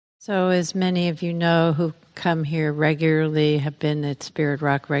So as many of you know who come here regularly, have been at Spirit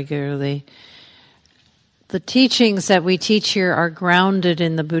Rock regularly, the teachings that we teach here are grounded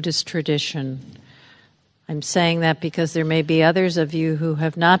in the Buddhist tradition. I'm saying that because there may be others of you who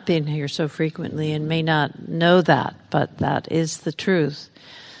have not been here so frequently and may not know that, but that is the truth.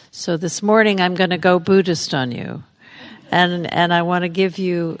 So this morning I'm going to go Buddhist on you. And I want to give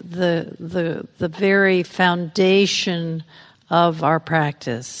you the very foundation of our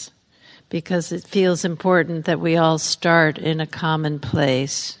practice, because it feels important that we all start in a common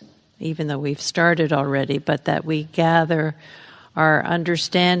place, even though we've started already, but that we gather our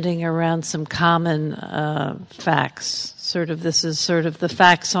understanding around some common facts. This is sort of the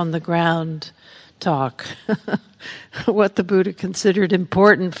facts on the ground talk, what the Buddha considered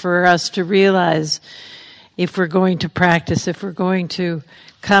important for us to realize if we're going to practice, if we're going to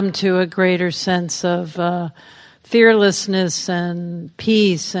come to a greater sense of fearlessness and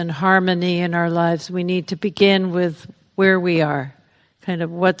peace and harmony in our lives. We need to begin with where we are, kind of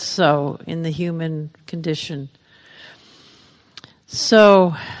what's so in the human condition.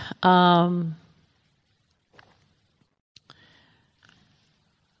 So, I'll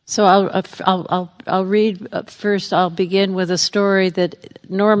read first. I'll begin with a story that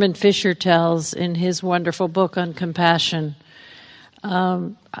Norman Fisher tells in his wonderful book on compassion.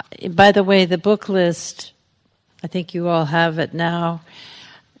 By the way, the book list, I think you all have it now.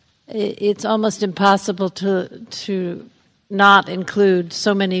 It's almost impossible to not include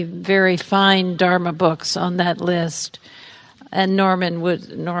so many very fine Dharma books on that list. And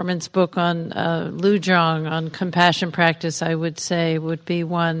Norman's book on Lujong, on compassion practice, I would say, would be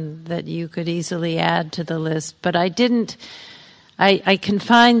one that you could easily add to the list. But I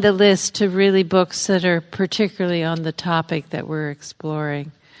confined the list to really books that are particularly on the topic that we're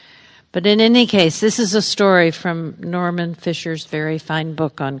exploring. But in any case, this is a story from Norman Fisher's very fine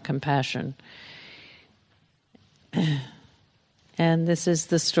book on compassion. And this is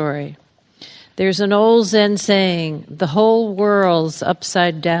the story. There's an old Zen saying, the whole world's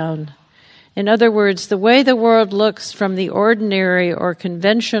upside down. In other words, the way the world looks from the ordinary or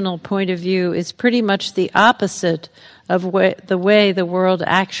conventional point of view is pretty much the opposite of the way the world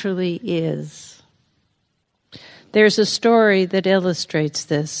actually is. There's a story that illustrates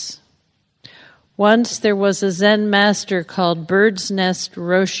this. Once there was a Zen master called Bird's Nest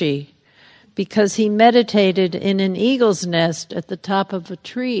Roshi because he meditated in an eagle's nest at the top of a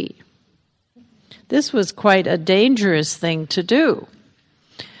tree. This was quite a dangerous thing to do.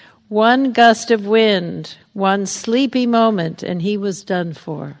 One gust of wind, one sleepy moment, and he was done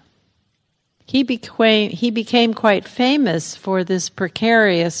for. He became quite famous for this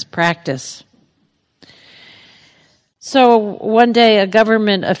precarious practice. So one day a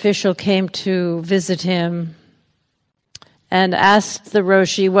government official came to visit him and asked the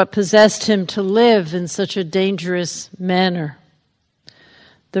Roshi what possessed him to live in such a dangerous manner.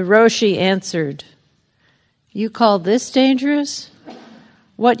 The Roshi answered, "You call this dangerous?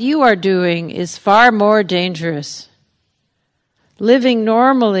 What you are doing is far more dangerous. Living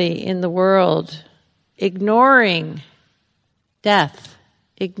normally in the world, ignoring death,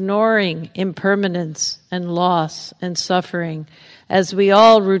 ignoring impermanence and loss and suffering, as we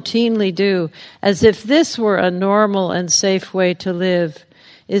all routinely do, as if this were a normal and safe way to live,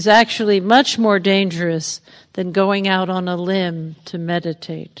 is actually much more dangerous than going out on a limb to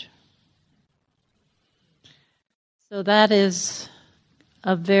meditate." So that is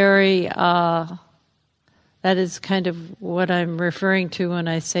that is kind of what I'm referring to when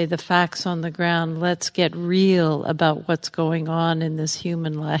I say the facts on the ground. Let's get real about what's going on in this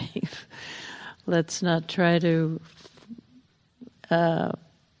human life. Let's not try to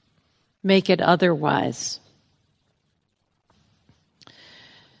make it otherwise.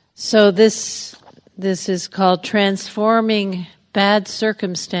 So this is called transforming bad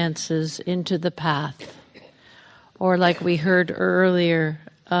circumstances into the path. Or like we heard earlier,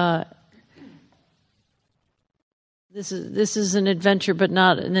 this is an adventure, but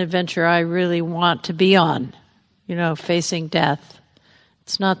not an adventure I really want to be on, facing death.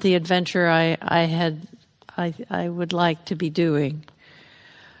 It's not the adventure I would like to be doing.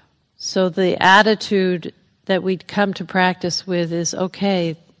 So the attitude that we'd come to practice with is,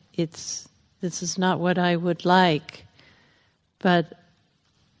 okay, this is not what I would like, but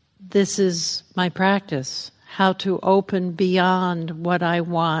this is my practice. How to open beyond what I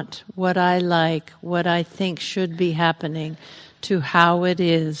want, what I like, what I think should be happening, to how it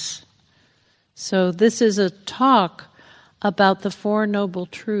is. So this is a talk about the Four Noble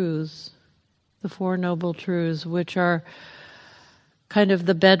Truths, which are kind of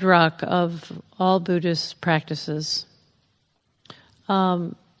the bedrock of all Buddhist practices.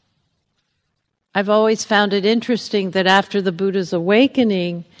 I've always found it interesting that after the Buddha's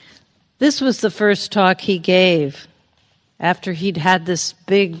awakening, this was the first talk he gave. After he'd had this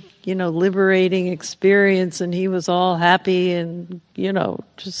big, liberating experience and he was all happy and,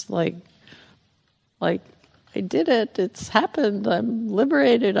 just like, I did it, it's happened, I'm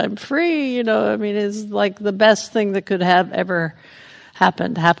liberated, I'm free, it's like the best thing that could have ever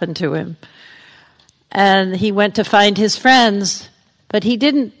happened to him. And he went to find his friends, but he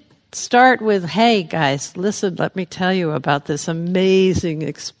didn't start with, hey guys, listen, let me tell you about this amazing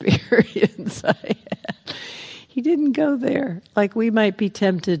experience I had. He didn't go there. Like we might be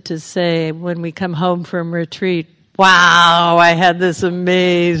tempted to say when we come home from retreat, wow, I had this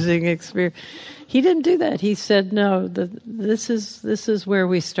amazing experience. He didn't do that. He said, no, this is where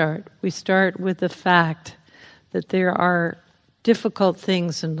we start. We start with the fact that there are difficult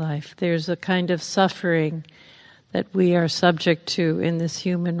things in life. There's a kind of suffering that we are subject to in this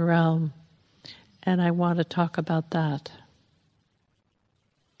human realm. And I want to talk about that.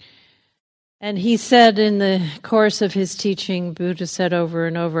 And he said in the course of his teaching, Buddha said over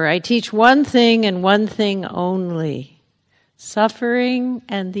and over, I teach one thing and one thing only, suffering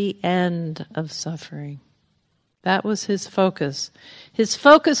and the end of suffering. That was his focus. His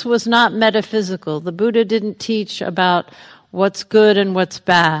focus was not metaphysical. The Buddha didn't teach about what's good and what's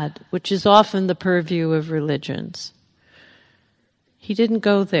bad, which is often the purview of religions. He didn't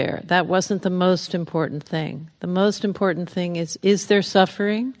go there. That wasn't the most important thing. The most important thing is there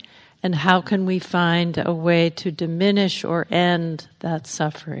suffering? And how can we find a way to diminish or end that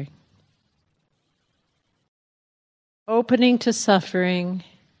suffering? Opening to suffering,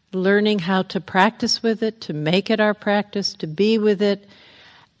 learning how to practice with it, to make it our practice, to be with it,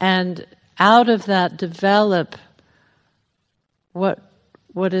 and out of that develop what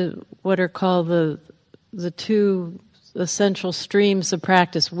are called the two essential streams of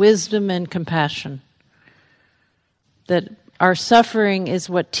practice, wisdom and compassion. That our suffering is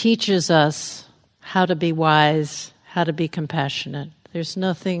what teaches us how to be wise, how to be compassionate. There's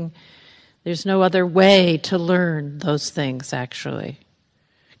no other way to learn those things, actually.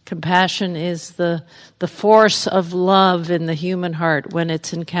 Compassion is the force of love in the human heart when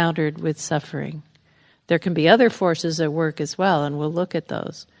it's encountered with suffering. There can be other forces at work as well, and we'll look at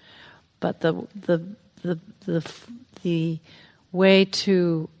those. But the way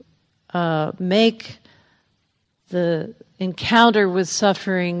to make the encounter with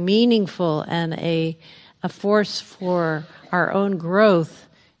suffering meaningful and a force for our own growth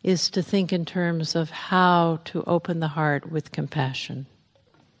is to think in terms of how to open the heart with compassion.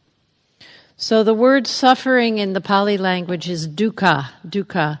 So the word suffering in the Pali language is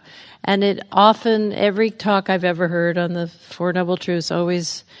dukkha, and it often, every talk I've ever heard on the Four Noble Truths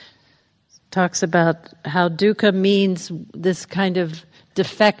always talks about how dukkha means this kind of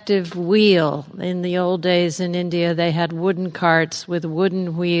defective wheel. In the old days in India, they had wooden carts with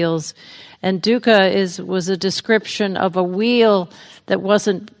wooden wheels, and dukkha was a description of a wheel that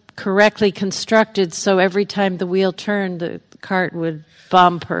wasn't correctly constructed, so every time the wheel turned, the cart would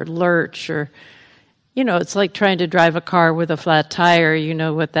bump or lurch, or, it's like trying to drive a car with a flat tire. You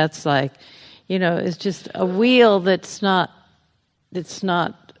know what that's like. It's just a wheel it's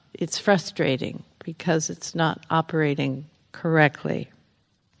frustrating because it's not operating correctly.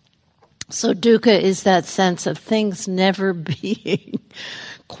 So dukkha is that sense of things never being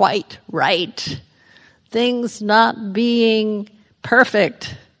quite right, things not being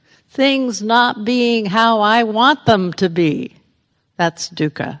perfect, things not being how I want them to be. That's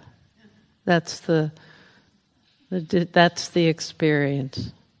dukkha. That's the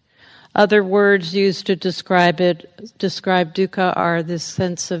experience. Other words used to describe dukkha are this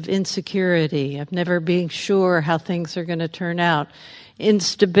sense of insecurity, of never being sure how things are going to turn out,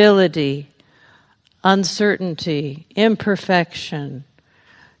 instability, uncertainty, imperfection,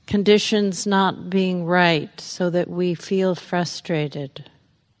 conditions not being right so that we feel frustrated,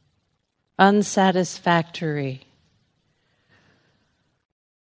 unsatisfactory.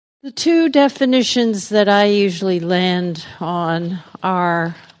 The two definitions that I usually land on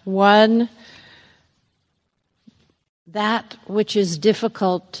are, one, that which is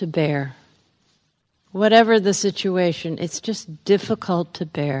difficult to bear. Whatever the situation, it's just difficult to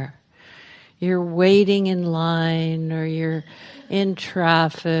bear. You're waiting in line, or you're in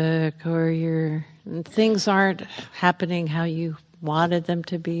traffic, or things aren't happening how you wanted them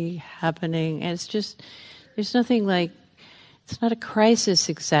to be happening. And it's just, there's nothing like, it's not a crisis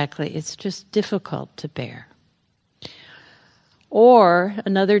exactly, it's just difficult to bear. Or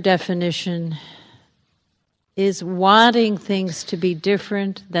another definition is wanting things to be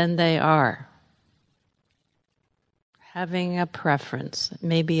different than they are. having a preference,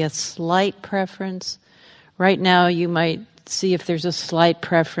 maybe a slight preference. Right now you might see if there's a slight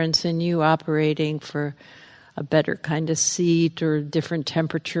preference in you operating for a better kind of seat or different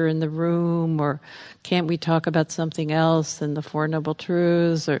temperature in the room, or can't we talk about something else than the Four Noble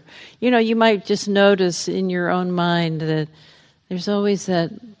Truths? Or, you might just notice in your own mind that there's always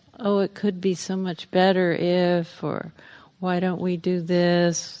that, oh, it could be so much better if, or why don't we do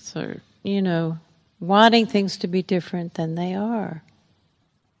this? Or, wanting things to be different than they are.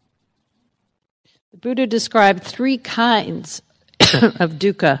 The Buddha described 3 kinds of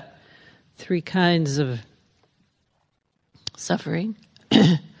dukkha, 3 kinds of suffering.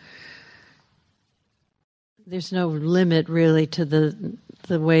 There's no limit really to the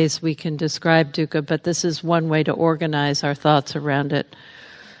ways we can describe dukkha, but this is one way to organize our thoughts around it.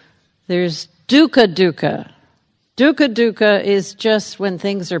 There's dukkha dukkha. Dukkha dukkha is just when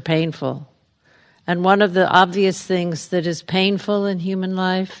things are painful. And one of the obvious things that is painful in human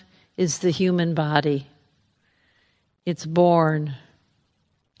life is the human body. It's born.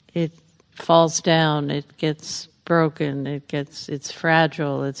 It falls down. It gets broken. It's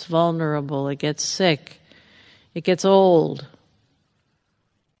fragile. It's vulnerable. It gets sick. It gets old.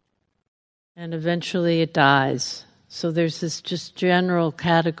 And eventually it dies. So there's this just general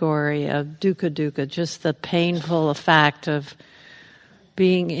category of dukkha dukkha, just the painful fact of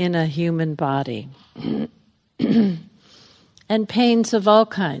being in a human body. And pains of all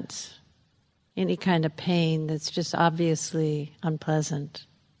kinds. Any kind of pain that's just obviously unpleasant.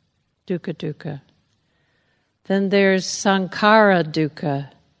 Dukkha dukkha. Then there's sankhara dukkha,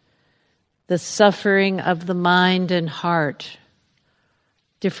 the suffering of the mind and heart.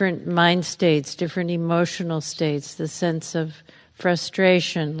 Different mind states, different emotional states, the sense of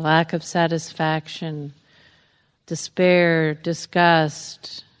frustration, lack of satisfaction, despair,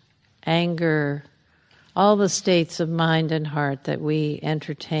 disgust, anger, all the states of mind and heart that we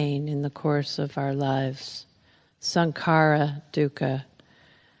entertain in the course of our lives. Sankhara dukkha.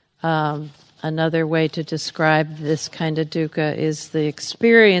 Another way to describe this kind of dukkha is the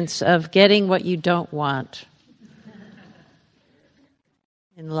experience of getting what you don't want.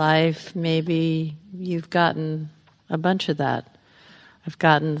 In life, maybe you've gotten a bunch of that. I've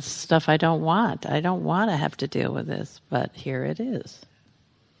gotten stuff I don't want. I don't want to have to deal with this, but here it is.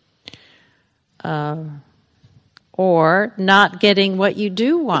 Or not getting what you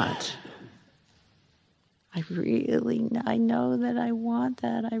do want. I know that I want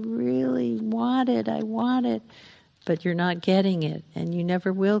that. I really want it. But you're not getting it, and you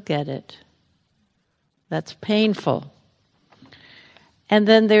never will get it. That's painful. And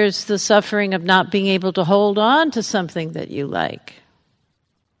then there's the suffering of not being able to hold on to something that you like.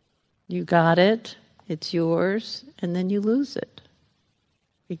 You got it, it's yours, and then you lose it.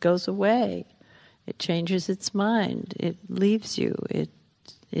 It goes away. It changes its mind. It leaves you. It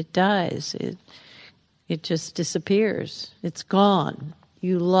dies. It just disappears. It's gone.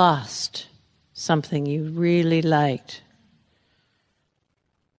 You lost something you really liked.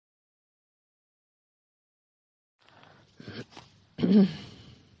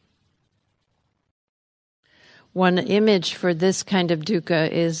 One image for this kind of dukkha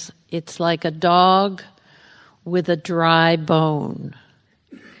is it's like a dog with a dry bone.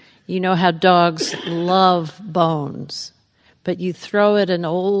 You know how dogs love bones, but you throw it an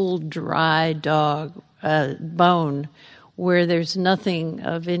old dry bone where there's nothing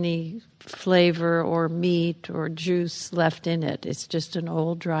of any flavor or meat or juice left in it. It's just an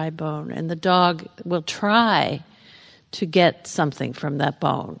old dry bone. And the dog will try to get something from that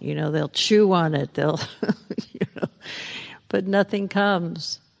bone. They'll chew on it, but nothing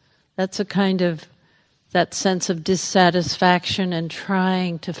comes. That's a kind of that sense of dissatisfaction and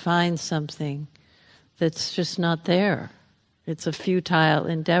trying to find something that's just not there. It's a futile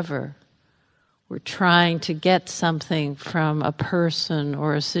endeavor. We're trying to get something from a person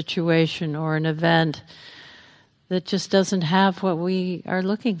or a situation or an event that just doesn't have what we are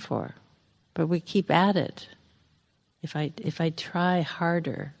looking for, but we keep at it. If I try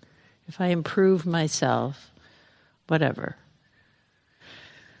harder, if I improve myself, whatever.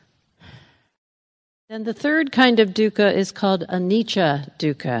 And the third kind of dukkha is called anicca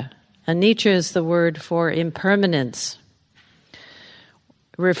dukkha. Anicca is the word for impermanence,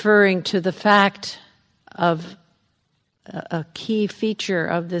 referring to the fact of a key feature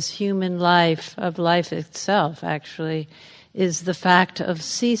of this human life, of life itself actually, is the fact of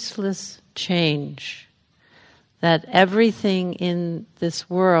ceaseless change. That everything in this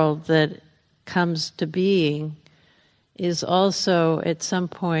world that comes to being is also at some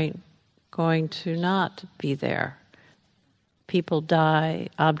point going to not be there. People die,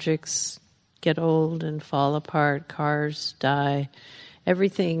 objects get old and fall apart, cars die.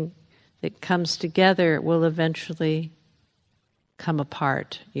 Everything that comes together will eventually come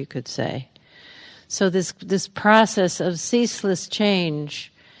apart, you could say. So this process of ceaseless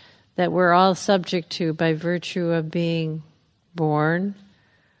change that we're all subject to by virtue of being born,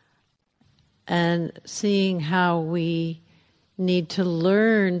 and seeing how we need to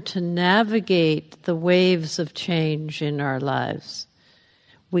learn to navigate the waves of change in our lives.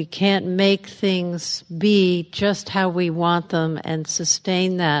 We can't make things be just how we want them and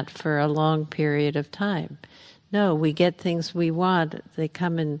sustain that for a long period of time. No, we get things we want. They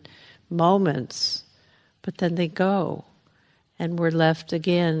come in moments, but then they go. And we're left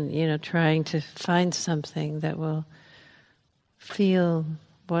again, trying to find something that will feel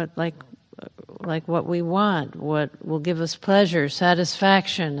like what we want, what will give us pleasure,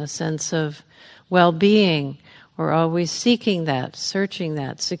 satisfaction, a sense of well-being. We're always seeking that, searching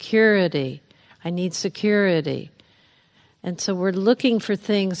that, security. I need security. And so we're looking for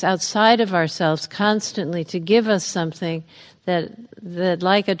things outside of ourselves constantly to give us something that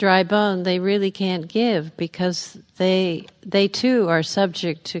like a dry bone, they really can't give, because they too are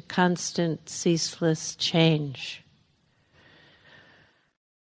subject to constant, ceaseless change.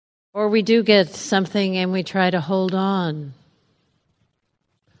 Or we do get something and we try to hold on.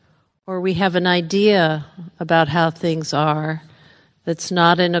 Or we have an idea about how things are that's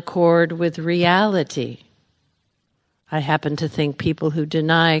not in accord with reality. I happen to think people who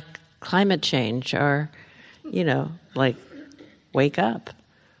deny climate change are, wake up.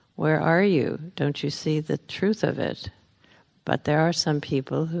 Where are you? Don't you see the truth of it? But there are some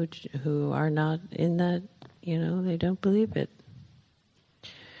people who are not in that, they don't believe it.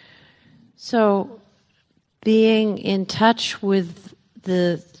 So being in touch with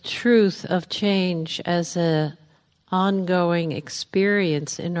the truth of change as an ongoing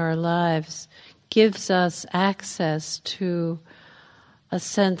experience in our lives gives us access to a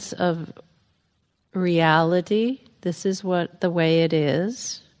sense of reality. This is the way it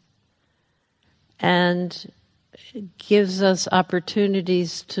is. And it gives us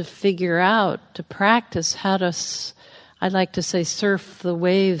opportunities to figure out, to practice how to, I like to say, surf the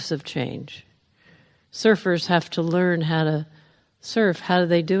waves of change. Surfers have to learn how to surf. How do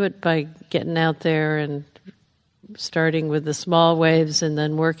they do it? By getting out there and starting with the small waves and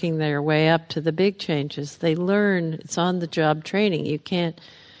then working their way up to the big changes. They learn. It's on-the-job training. You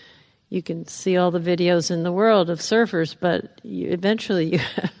can see all the videos in the world of surfers, but eventually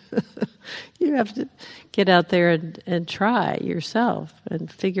you have to get out there and try yourself and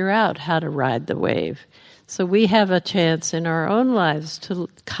figure out how to ride the wave. So we have a chance in our own lives to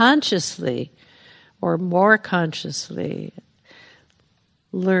consciously or more consciously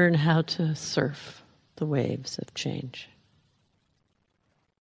learn how to surf the waves of change.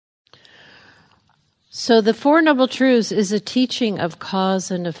 So the Four Noble Truths is a teaching of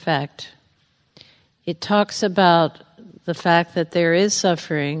cause and effect. It talks about the fact that there is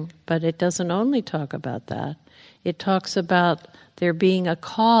suffering, but it doesn't only talk about that. It talks about there being a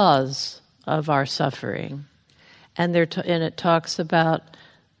cause of our suffering. And it talks about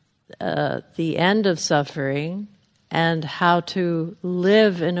the end of suffering and how to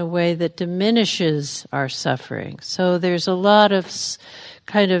live in a way that diminishes our suffering. So there's a lot of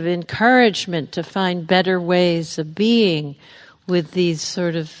kind of encouragement to find better ways of being with these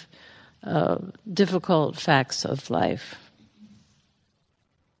sort of difficult facts of life.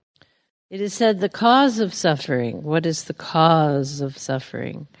 It is said the cause of suffering. What is the cause of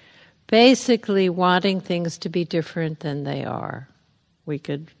suffering? Basically wanting things to be different than they are. We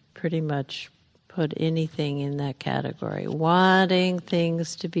could pretty much put anything in that category. Wanting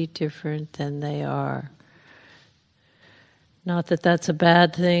things to be different than they are. Not that that's a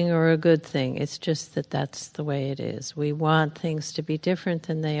bad thing or a good thing. It's just that that's the way it is. We want things to be different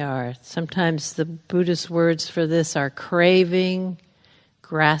than they are. Sometimes the Buddhist words for this are craving,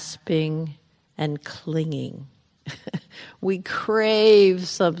 grasping, and clinging. We crave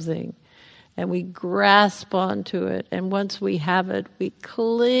something and we grasp onto it, and once we have it, we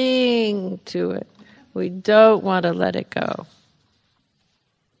cling to it. We don't want to let it go.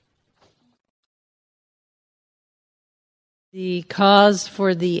 The cause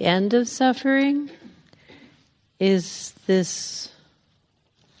for the end of suffering is this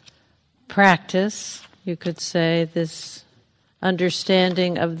practice, you could say, this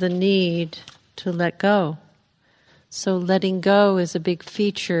understanding of the need to let go. So letting go is a big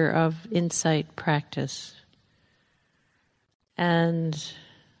feature of insight practice. And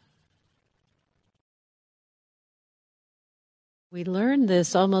we learn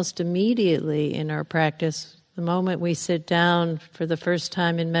this almost immediately in our practice. The moment we sit down for the first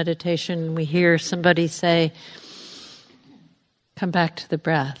time in meditation, we hear somebody say, come back to the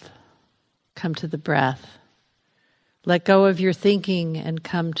breath. Come to the breath. Let go of your thinking and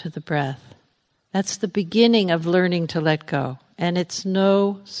come to the breath. That's the beginning of learning to let go. And it's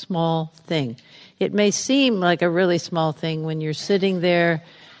no small thing. It may seem like a really small thing when you're sitting there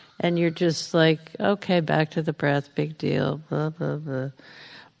and you're just like, okay, back to the breath, big deal, blah, blah, blah.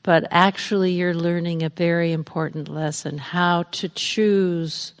 But actually you're learning a very important lesson, how to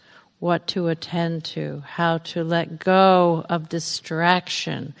choose what to attend to, how to let go of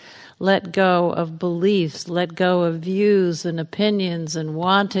distraction, let go of beliefs, let go of views and opinions and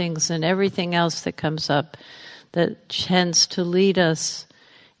wantings and everything else that comes up that tends to lead us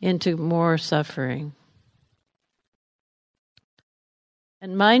into more suffering.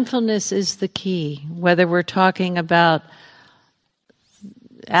 And mindfulness is the key, whether we're talking about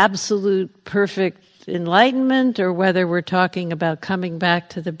absolute perfect enlightenment or whether we're talking about coming back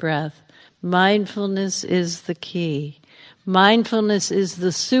to the breath. Mindfulness is the key. Mindfulness is the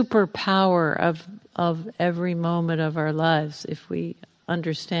superpower of every moment of our lives, if we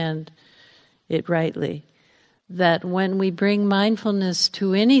understand it rightly. That when we bring mindfulness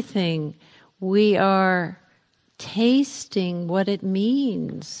to anything, we are tasting what it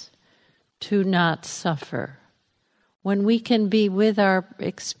means to not suffer. When we can be with our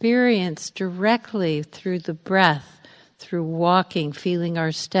experience directly through the breath, through walking, feeling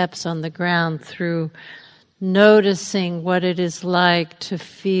our steps on the ground, through noticing what it is like to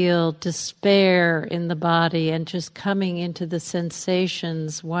feel despair in the body and just coming into the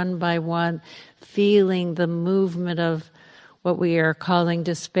sensations one by one, feeling the movement of what we are calling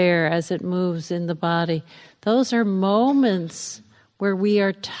despair as it moves in the body. Those are moments where we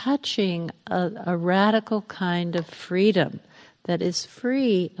are touching a radical kind of freedom that is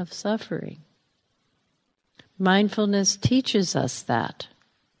free of suffering. Mindfulness teaches us that.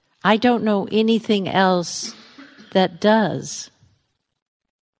 I don't know anything else that does.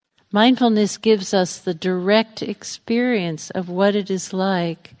 Mindfulness gives us the direct experience of what it is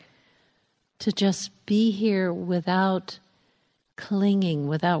like to just be here without clinging,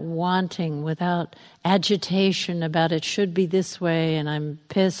 without wanting, without agitation about it should be this way and I'm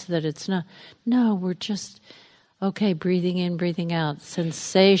pissed that it's not. No, we're just, okay, breathing in, breathing out.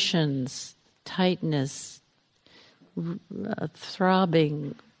 Sensations, tightness,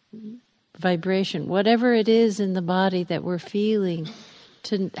 throbbing, vibration, whatever it is in the body that we're feeling,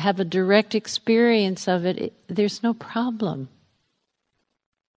 to have a direct experience of it, there's no problem.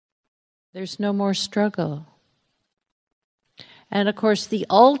 There's no more struggle. And of course, the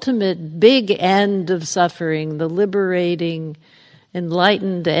ultimate big end of suffering, the liberating,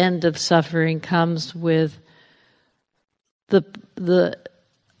 enlightened end of suffering, comes with the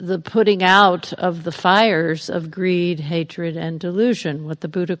putting out of the fires of greed, hatred, and delusion, what the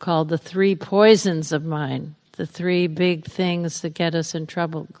Buddha called the three poisons of mind, the three big things that get us in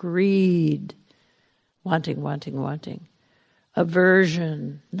trouble. Greed, wanting, wanting, wanting.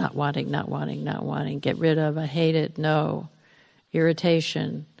 Aversion, not wanting, not wanting, not wanting, get rid of, I hate it, no.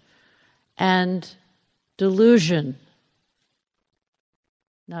 Irritation, and delusion,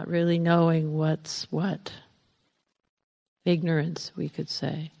 not really knowing what's what. Ignorance, we could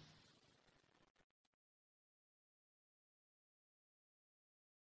say.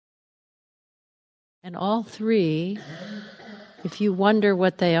 And all three, if you wonder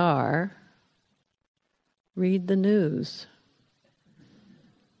what they are, read the news.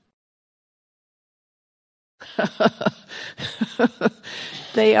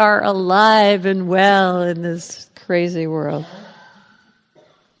 They are alive and well in this crazy world.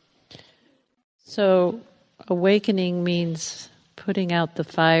 So awakening means putting out the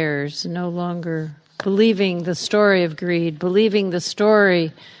fires, no longer believing the story of greed, believing the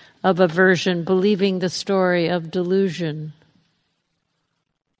story of aversion, believing the story of delusion.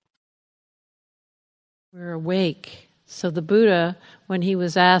 We're awake. So the Buddha, when he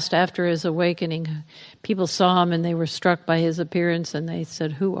was asked after his awakening, people saw him and they were struck by his appearance and they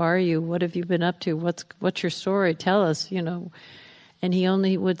said, "Who are you? What have you been up to? What's your story? Tell us, you know." And he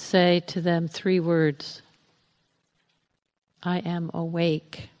only would say to them 3 words: "I am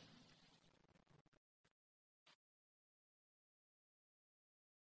awake."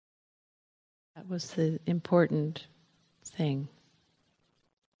 That was the important thing.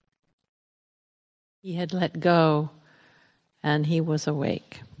 He had let go and he was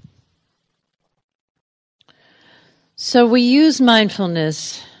awake. So we use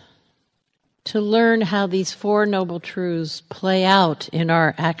mindfulness to learn how these Four Noble Truths play out in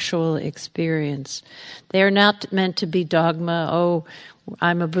our actual experience. They are not meant to be dogma. Oh,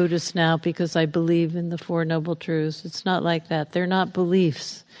 I'm a Buddhist now because I believe in the Four Noble Truths. It's not like that. They're not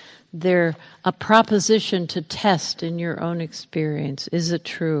beliefs. They're a proposition to test in your own experience. Is it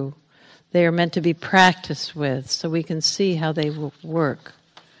true? They are meant to be practiced with so we can see how they will work.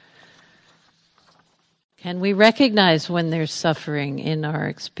 Can we recognize when there's suffering in our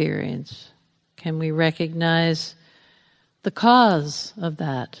experience? Can we recognize the cause of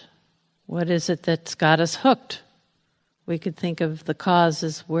that? What is it that's got us hooked? We could think of the cause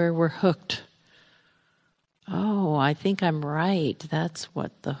as where we're hooked. Oh, I think I'm right. That's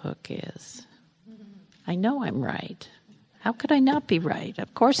what the hook is. I know I'm right. How could I not be right?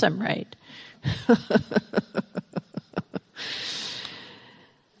 Of course I'm right.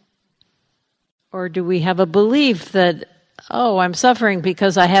 Or do we have a belief that, oh, I'm suffering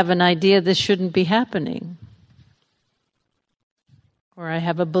because I have an idea this shouldn't be happening? Or I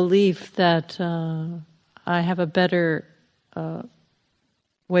have a belief that I have a better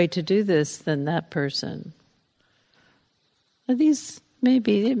way to do this than that person. It may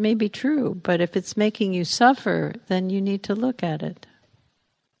be true, but if it's making you suffer, then you need to look at it.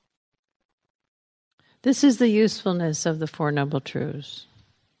 This is the usefulness of the Four Noble Truths.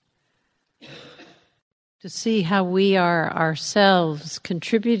 To see how we are ourselves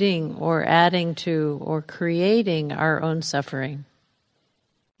contributing or adding to or creating our own suffering.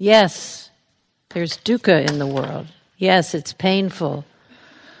 Yes, there's dukkha in the world. Yes, it's painful.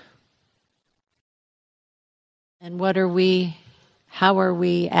 And how are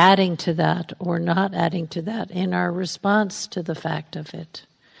we adding to that or not adding to that in our response to the fact of it?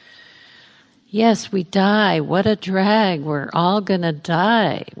 Yes, we die. What a drag. We're all going to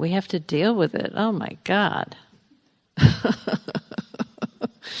die. We have to deal with it. Oh my God.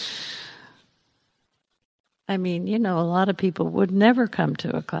 I mean, a lot of people would never come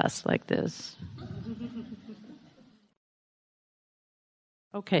to a class like this.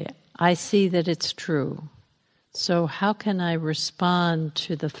 Okay, I see that it's true. So how can I respond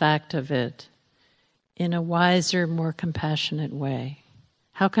to the fact of it in a wiser, more compassionate way?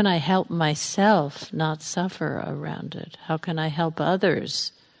 How can I help myself not suffer around it? How can I help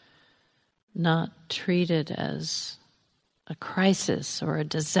others not treat it as a crisis or a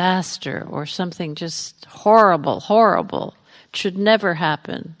disaster or something just horrible, horrible? It should never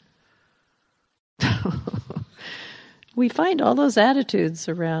happen. We find all those attitudes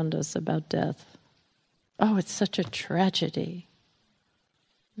around us about death. Oh, it's such a tragedy.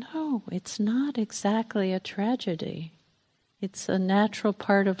 No, it's not exactly a tragedy. It's a natural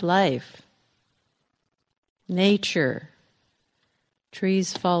part of life. Nature.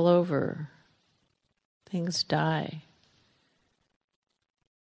 Trees fall over. Things die.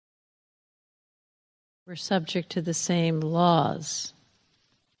 We're subject to the same laws.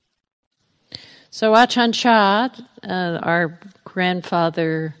 So Ajahn Chah, our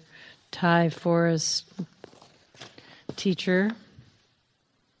grandfather Thai forest teacher,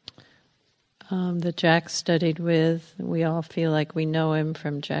 that Jack studied with, we all feel like we know him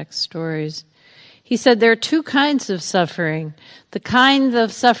from Jack's stories. He said there are two kinds of suffering. The kind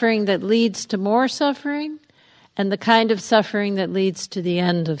of suffering that leads to more suffering, and the kind of suffering that leads to the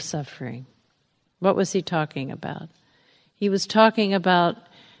end of suffering. What was he talking about? He was talking about,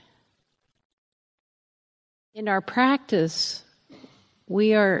 in our practice,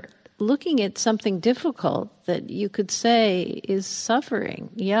 we are looking at something difficult that you could say is suffering,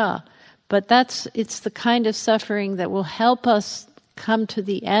 yeah. But it's the kind of suffering that will help us come to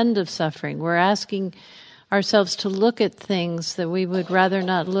the end of suffering. We're asking ourselves to look at things that we would rather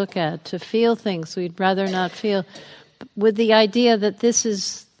not look at, to feel things we'd rather not feel, with the idea that this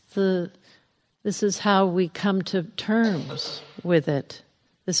is how we come to terms with it.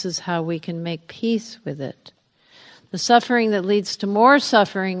 This is how we can make peace with it. The suffering that leads to more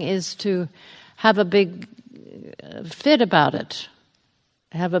suffering is to have a big fit about it.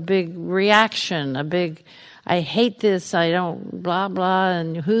 Have a big reaction, I hate this, I don't, blah, blah,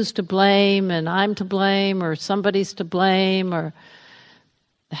 and who's to blame, and I'm to blame, or somebody's to blame, or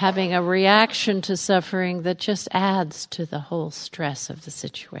having a reaction to suffering that just adds to the whole stress of the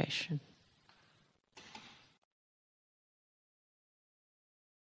situation.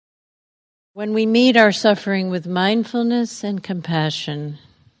 When we meet our suffering with mindfulness and compassion,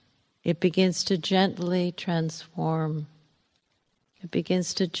 it begins to gently transform. It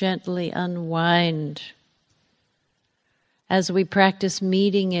begins to gently unwind as we practice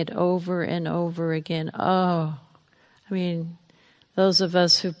meeting it over and over again. Those of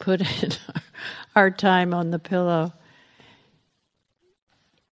us who put in our time on the pillow,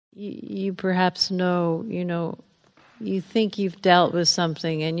 You perhaps know, you think you've dealt with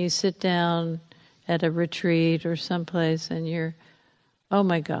something and you sit down at a retreat or someplace and you're, oh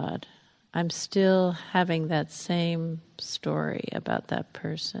my God, I'm still having that same story about that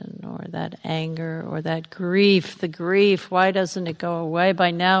person or that anger or that grief. The grief, why doesn't it go away?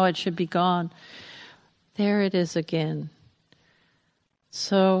 By now it should be gone. There it is again.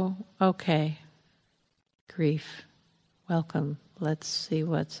 So, okay, grief, welcome. Let's see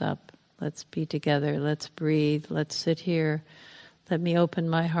what's up. Let's be together. Let's breathe. Let's sit here. Let me open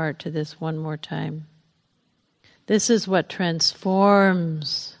my heart to this one more time. This is what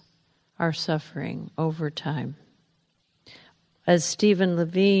transforms our suffering over time. As Stephen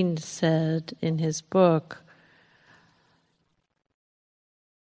Levine said in his book,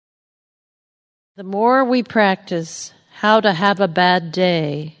 the more we practice how to have a bad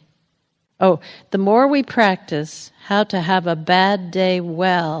day, the more we practice how to have a bad day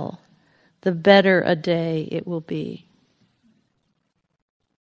well, the better a day it will be.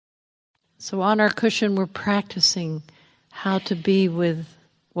 So on our cushion, we're practicing how to be with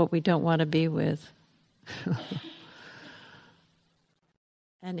what we don't want to be with.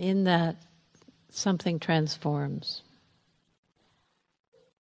 And in that, something transforms.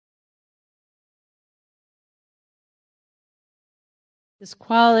 This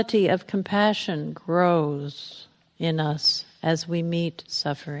quality of compassion grows in us as we meet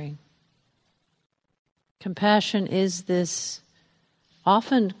suffering. Compassion is this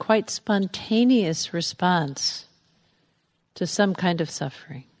often quite spontaneous response to some kind of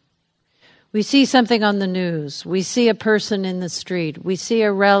suffering. We see something on the news. We see a person in the street. We see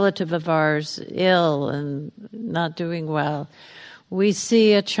a relative of ours ill and not doing well. We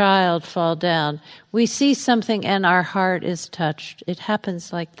see a child fall down. We see something and our heart is touched. It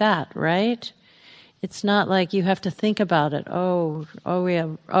happens like that, right? It's not like you have to think about it.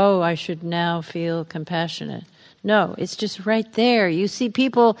 I should now feel compassionate. No, it's just right there. You see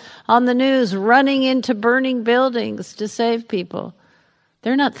people on the news running into burning buildings to save people.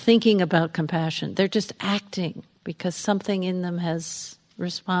 They're not thinking about compassion. They're just acting because something in them has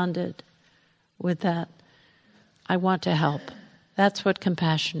responded with that. I want to help. That's what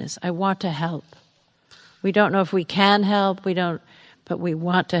compassion is. I want to help. We don't know if we can help, but we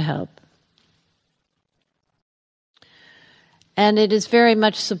want to help. And it is very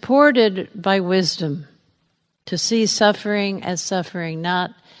much supported by wisdom to see suffering as suffering,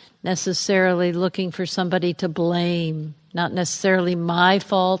 not necessarily looking for somebody to blame, not necessarily my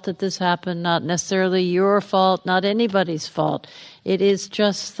fault that this happened, not necessarily your fault, not anybody's fault. It is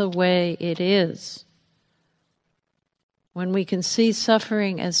just the way it is. When we can see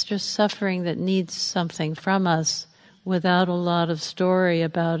suffering as just suffering that needs something from us without a lot of story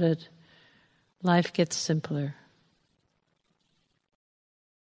about it, life gets simpler.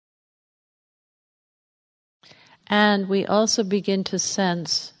 And we also begin to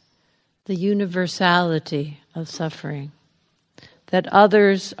sense the universality of suffering, that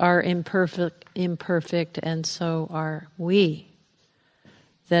others are imperfect, and so are we,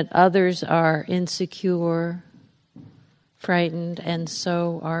 that others are insecure, frightened, and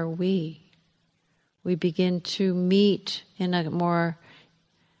so are we. We begin to meet in a more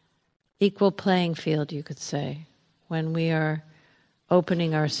equal playing field, you could say, when we are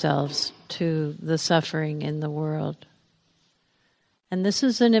opening ourselves to the suffering in the world. And this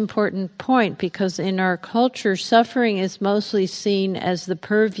is an important point because in our culture, suffering is mostly seen as the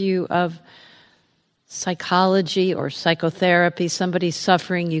purview of psychology or psychotherapy. Somebody's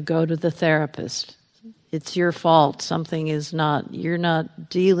suffering, you go to the therapist. It's your fault. Something is not, you're not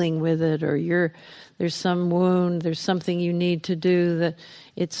dealing with it, or there's some wound, there's something you need to do, that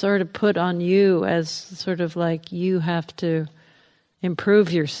it's sort of put on you as sort of like you have to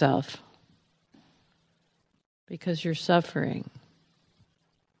improve yourself because you're suffering.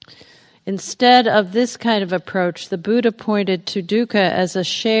 Instead of this kind of approach, the Buddha pointed to dukkha as a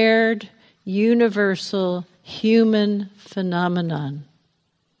shared, universal, human phenomenon.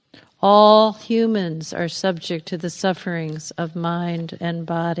 All humans are subject to the sufferings of mind and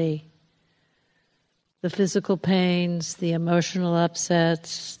body. The physical pains, the emotional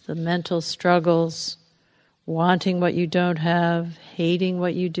upsets, the mental struggles, wanting what you don't have, hating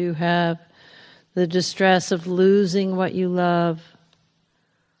what you do have, the distress of losing what you love.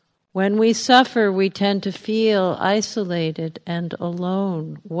 When we suffer, we tend to feel isolated and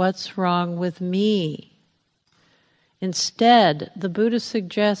alone. What's wrong with me? Instead, the Buddha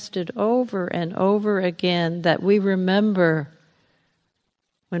suggested over and over again that we remember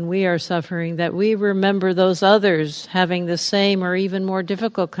when we are suffering, that we remember those others having the same or even more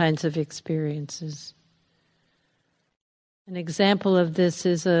difficult kinds of experiences. An example of this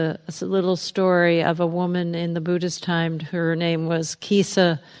is a little story of a woman in the Buddhist time. Her name was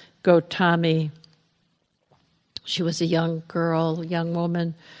Kisa Gotami. She was a young girl, young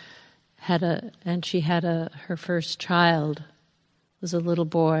woman, and she had her first child, was a little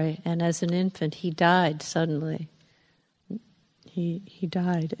boy, and as an infant he died suddenly. He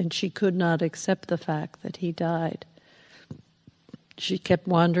died, and she could not accept the fact that he died. She kept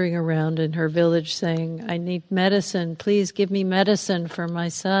wandering around in her village saying, "I need medicine, please give me medicine for my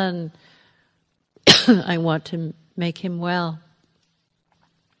son. I want to make him well."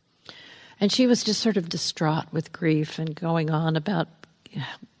 And she was just sort of distraught with grief and going on about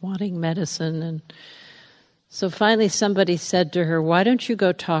wanting medicine. And so finally somebody said to her, "Why don't you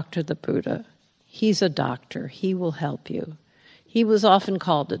go talk to the Buddha? He's a doctor. He will help you." He was often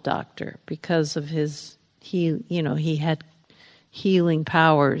called a doctor because of he had healing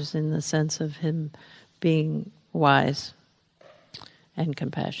powers in the sense of him being wise and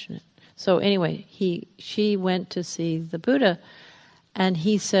compassionate. So anyway, she went to see the Buddha, and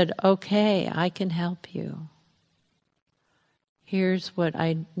he said, "Okay, I can help you. Here's what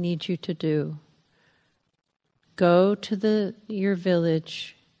I need you to do. Go to your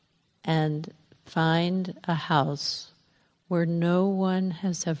village and find a house where no one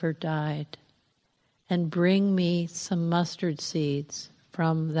has ever died, and bring me some mustard seeds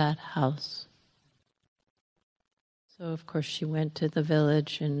from that house." So of course she went to the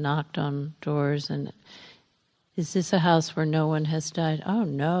village and knocked on doors and, "Is this a house where no one has died?" "Oh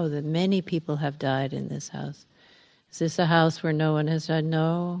no, that many people have died in this house." "Is this a house where no one has died?"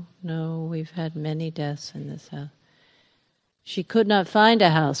 No, we've had many deaths in this house." She could not find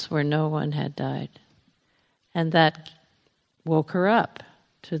a house where no one had died. And that woke her up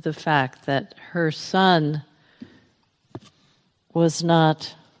to the fact that her son was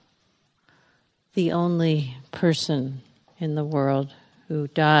not the only person in the world who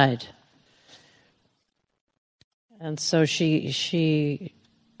died. And so she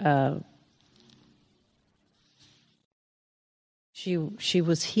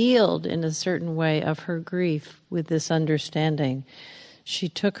was healed in a certain way of her grief with this understanding. She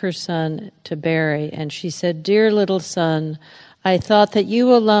took her son to bury, and she said, "Dear little son, I thought that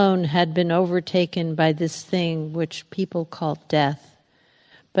you alone had been overtaken by this thing which people call death.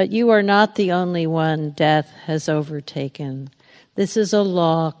 But you are not the only one death has overtaken. This is a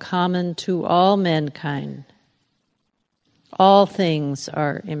law common to all mankind. All things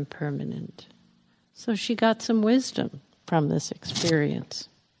are impermanent." So she got some wisdom from this experience.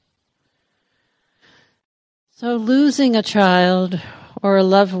 So losing a child or a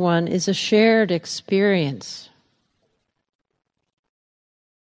loved one is a shared experience.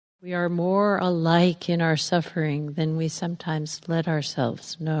 We are more alike in our suffering than we sometimes let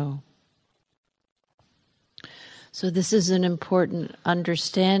ourselves know. So this is an important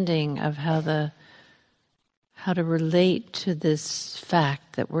understanding of how to relate to this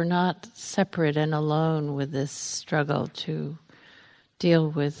fact that we're not separate and alone with this struggle to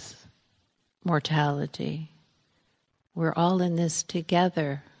deal with mortality. We're all in this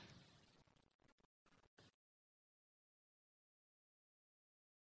together.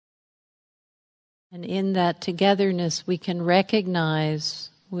 And in that togetherness, we can recognize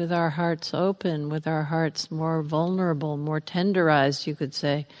with our hearts open, with our hearts more vulnerable, more tenderized, you could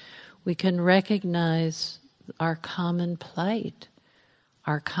say, we can recognize our common plight,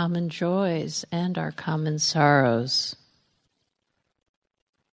 our common joys, and our common sorrows.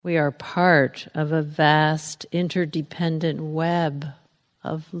 We are part of a vast, interdependent web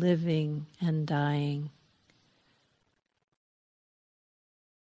of living and dying.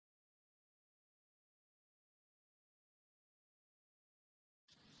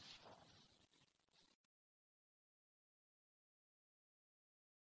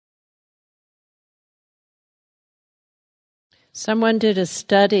 Someone did a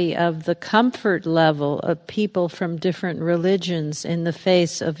study of the comfort level of people from different religions in the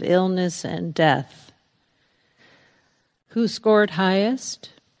face of illness and death. Who scored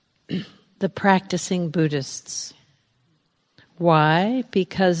highest? The practicing Buddhists. Why?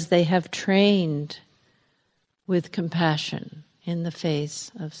 Because they have trained with compassion in the face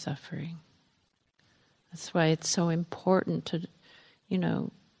of suffering. That's why it's so important to,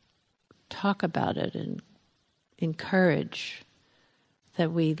 talk about it and encourage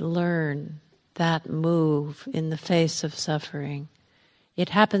that we learn that move in the face of suffering. It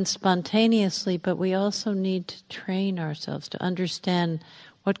happens spontaneously, but we also need to train ourselves to understand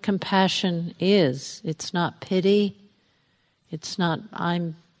what compassion is. It's not pity. It's not,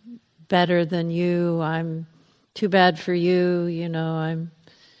 I'm better than you, I'm too bad for you,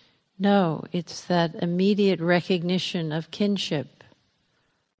 No, it's that immediate recognition of kinship,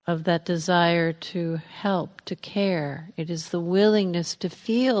 of that desire to help, to care. It is the willingness to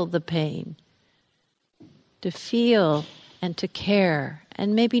feel the pain, to feel and to care,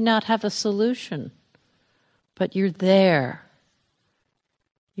 and maybe not have a solution, but you're there.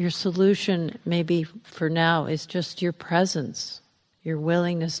 Your solution, maybe for now, is just your presence, your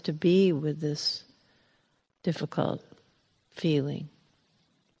willingness to be with this difficult feeling.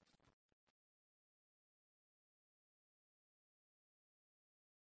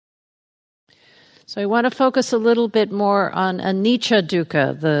 So I want to focus a little bit more on anicca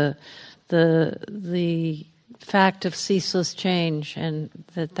dukkha, the fact of ceaseless change, and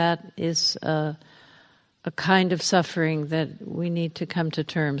that is a kind of suffering that we need to come to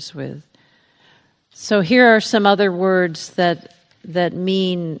terms with. So here are some other words that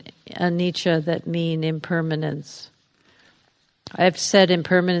mean anicca, that mean impermanence. I've said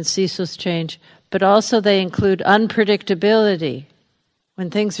impermanence, ceaseless change, but also they include unpredictability. When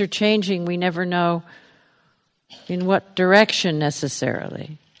things are changing, we never know in what direction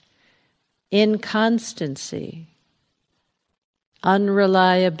necessarily. Inconstancy,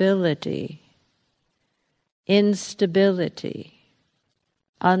 unreliability, instability,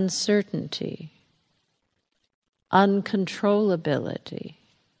 uncertainty, uncontrollability.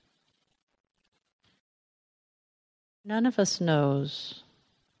 None of us knows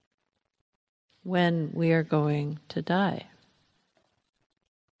when we are going to die,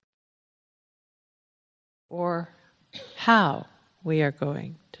 or how we are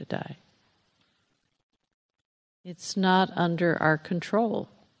going to die. It's not under our control.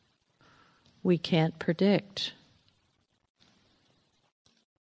 We can't predict.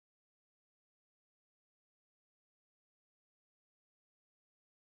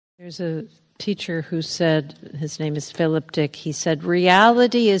 There's a teacher who said, his name is Philip Dick, he said,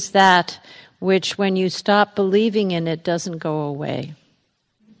 reality is that which when you stop believing in it doesn't go away.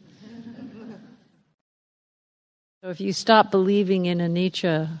 So if you stop believing in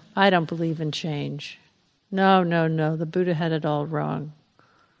anicca, I don't believe in change. No, the Buddha had it all wrong.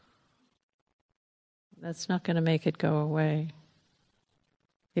 That's not going to make it go away.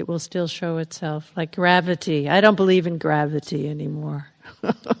 It will still show itself, like gravity. I don't believe in gravity anymore.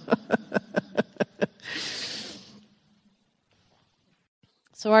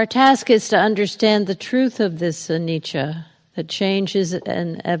 So our task is to understand the truth of this anicca, that change is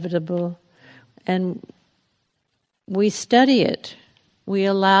inevitable, and we study it. We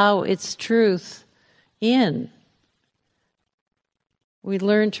allow its truth in. We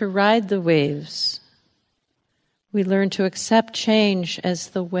learn to ride the waves. We learn to accept change as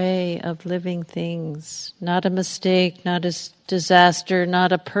the way of living things, not a mistake, not a disaster,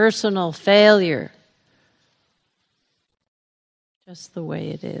 not a personal failure. Just the way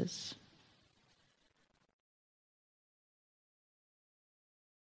it is.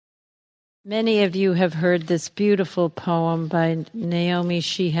 Many of you have heard this beautiful poem by Naomi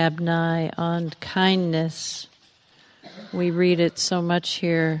Shihab Nye on kindness. We read it so much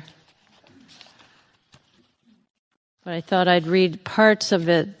here. But I thought I'd read parts of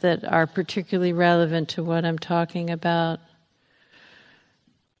it that are particularly relevant to what I'm talking about.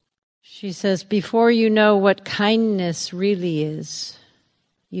 She says, before you know what kindness really is,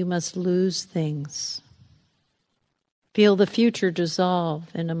 you must lose things. Feel the future dissolve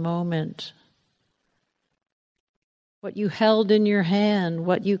in a moment. What you held in your hand,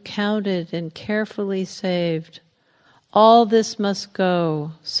 what you counted and carefully saved, all this must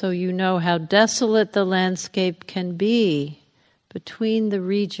go, so you know how desolate the landscape can be between the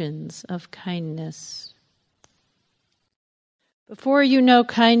regions of kindness. Before you know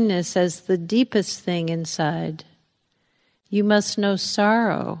kindness as the deepest thing inside, you must know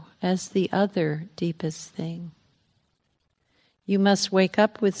sorrow as the other deepest thing. You must wake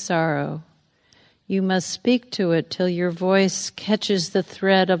up with sorrow. You must speak to it till your voice catches the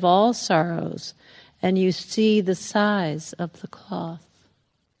thread of all sorrows and you see the size of the cloth.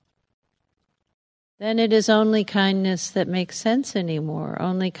 Then it is only kindness that makes sense anymore,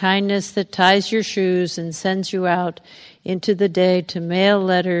 only kindness that ties your shoes and sends you out into the day to mail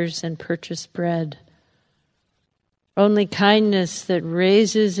letters and purchase bread. Only kindness that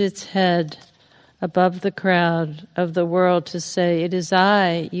raises its head above the crowd of the world to say, it is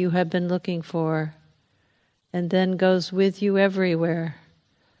I you have been looking for, and then goes with you everywhere,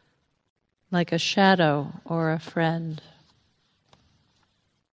 like a shadow or a friend.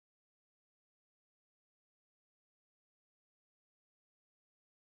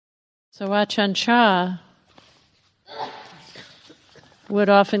 So Ajahn Chah would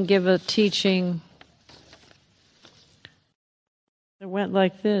often give a teaching. went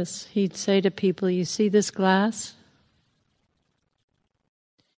like this. He'd say to people, "You see this glass?"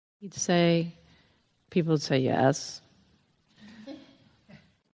 He'd say, people would say, "Yes."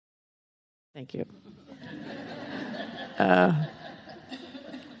 Thank you. To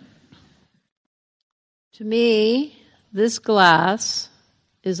me, this glass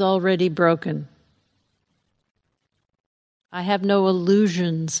is already broken. I have no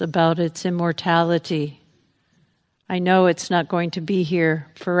illusions about its immortality. I know it's not going to be here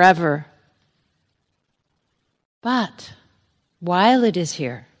forever. But while it is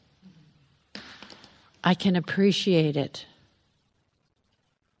here, I can appreciate it.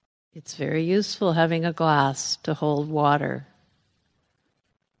 It's very useful having a glass to hold water.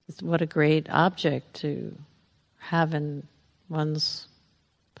 What a great object to have in one's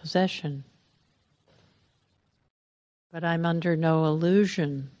possession. But I'm under no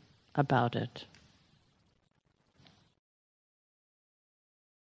illusion about it.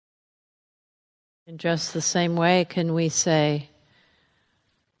 In just the same way, can we say,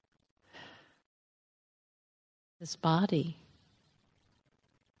 this body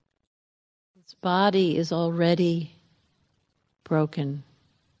is already broken.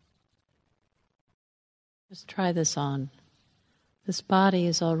 Just try this on. This body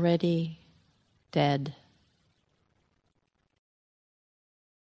is already dead.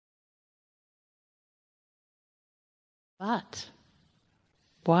 But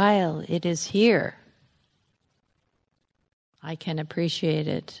while it is here, I can appreciate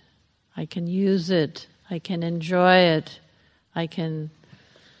it. I can use it. I can enjoy it. I can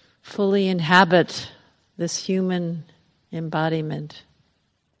fully inhabit this human embodiment,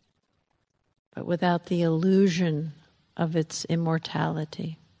 but without the illusion of its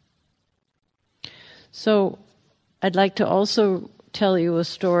immortality. So I'd like to also tell you a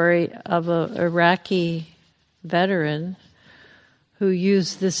story of an Iraqi veteran who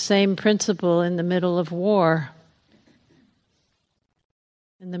used this same principle in the middle of war.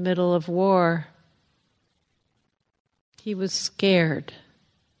 In the middle of war, he was scared,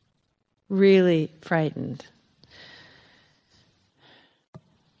 really frightened.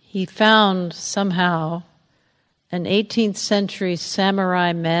 He found somehow an 18th century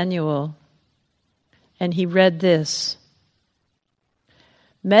samurai manual, and he read this: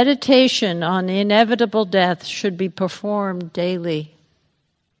 meditation on inevitable death should be performed daily.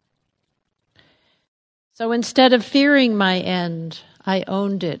 So instead of fearing my end, I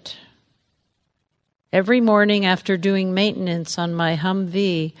owned it. Every morning after doing maintenance on my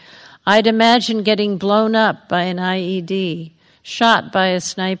Humvee, I'd imagine getting blown up by an IED, shot by a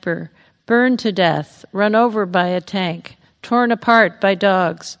sniper, burned to death, run over by a tank, torn apart by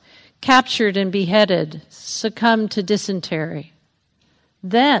dogs, captured and beheaded, succumbed to dysentery.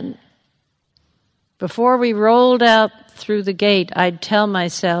 Then, before we rolled out through the gate, I'd tell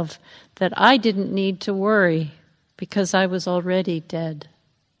myself that I didn't need to worry because I was already dead.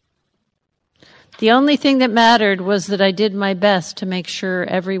 The only thing that mattered was that I did my best to make sure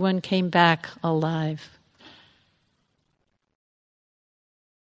everyone came back alive.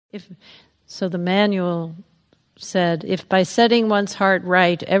 So the manual said, if by setting one's heart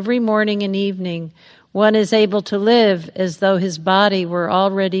right every morning and evening, one is able to live as though his body were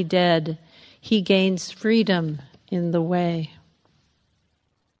already dead, he gains freedom in the way.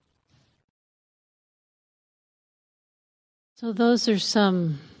 So those are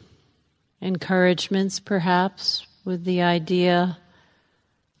some encouragements, perhaps, with the idea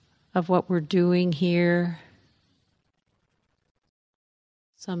of what we're doing here.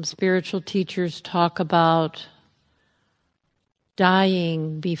 Some spiritual teachers talk about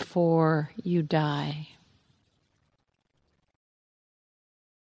dying before you die.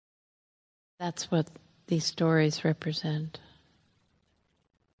 That's what these stories represent.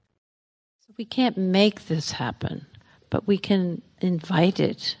 So we can't make this happen, but we can invite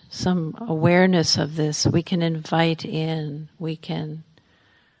it, some awareness of this. We can invite in, we can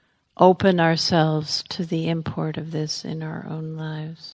open ourselves to the import of this in our own lives.